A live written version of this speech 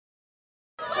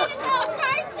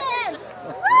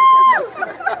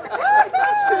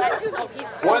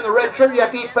make sure you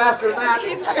have to eat faster than that.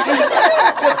 Get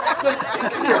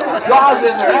your jaws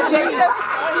in there. That's it.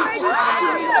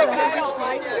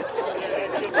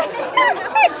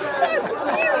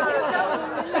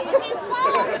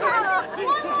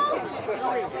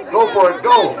 Go for it.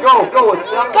 Go. It's Go,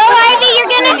 Ivy. You're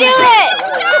going to do it.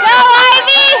 Go,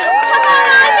 Ivy. Come on,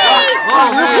 Ivy.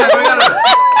 Oh, man.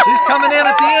 She's coming in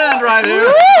at the end right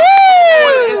here.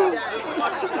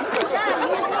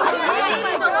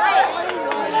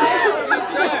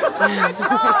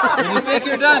 When you think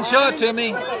you're done, show it to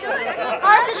me.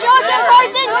 Carson, show it to him,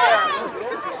 Carson.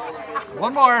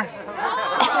 One more.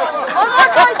 One more,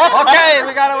 Carson. Okay,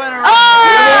 we got a winner. Oh!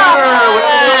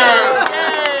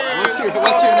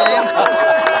 What's your name?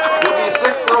 You'll be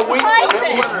sick for a week.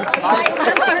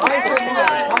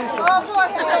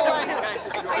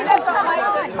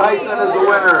 Tyson is the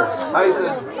winner.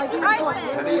 Tyson.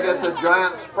 And he gets a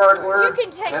giant sparkler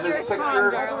and his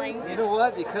picture You know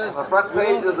what? Because on the front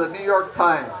page of the New York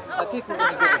Times. I think we're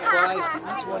going to give a prize to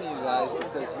each one of you guys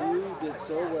because you did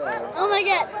so well. Oh my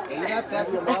gosh. And you have to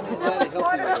have your mom and daddy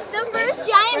help you with it. The first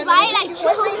giant bite I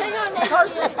choked on it.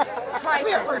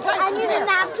 I need a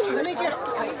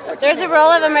napkin. There's a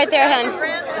roll of them right there, hun.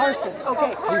 Carson,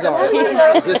 okay. He's all right.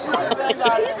 He's This- a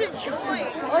joy.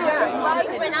 Oh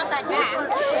yeah. He went out that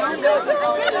fast.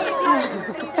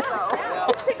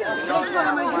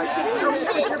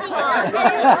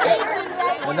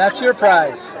 And that's your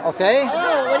prize, okay?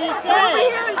 Oh, what do you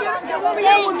say? Come over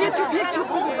here, we'll get your picture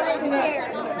with you.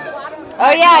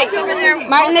 Oh yeah,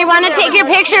 Martin, they want to take your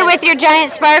picture with your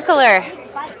giant sparkler.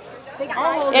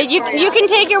 Yeah, you can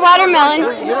take your watermelon.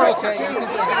 You're okay. You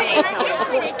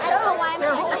can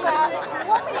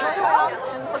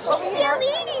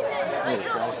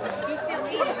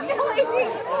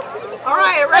All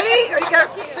right, ready? Are you going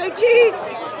to say cheese?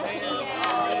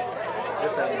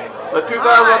 The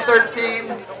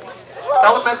 2013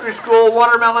 Elementary School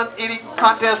Watermelon Eating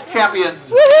Contest Champions.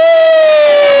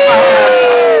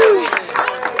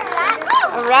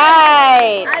 All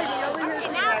right.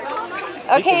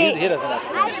 Okay. He doesn't have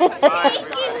to.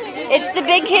 It's the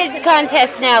big kids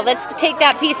contest now. Let's take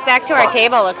that piece back to our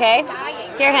table, okay?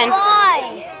 Here, hen.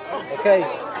 Okay.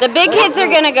 The big kids are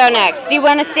going to go next. Do you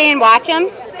want to stay and watch them?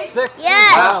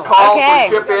 Yes. Last call Okay.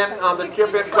 for chip-in on the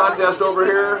chip-in contest over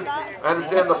here. I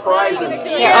understand the prize is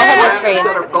Here, I'll have this for you.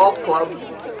 set of golf clubs.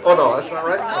 Oh no, that's not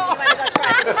right.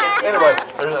 Anyway,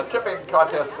 there's a chip-in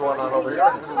contest going on over here.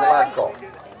 This is the last call.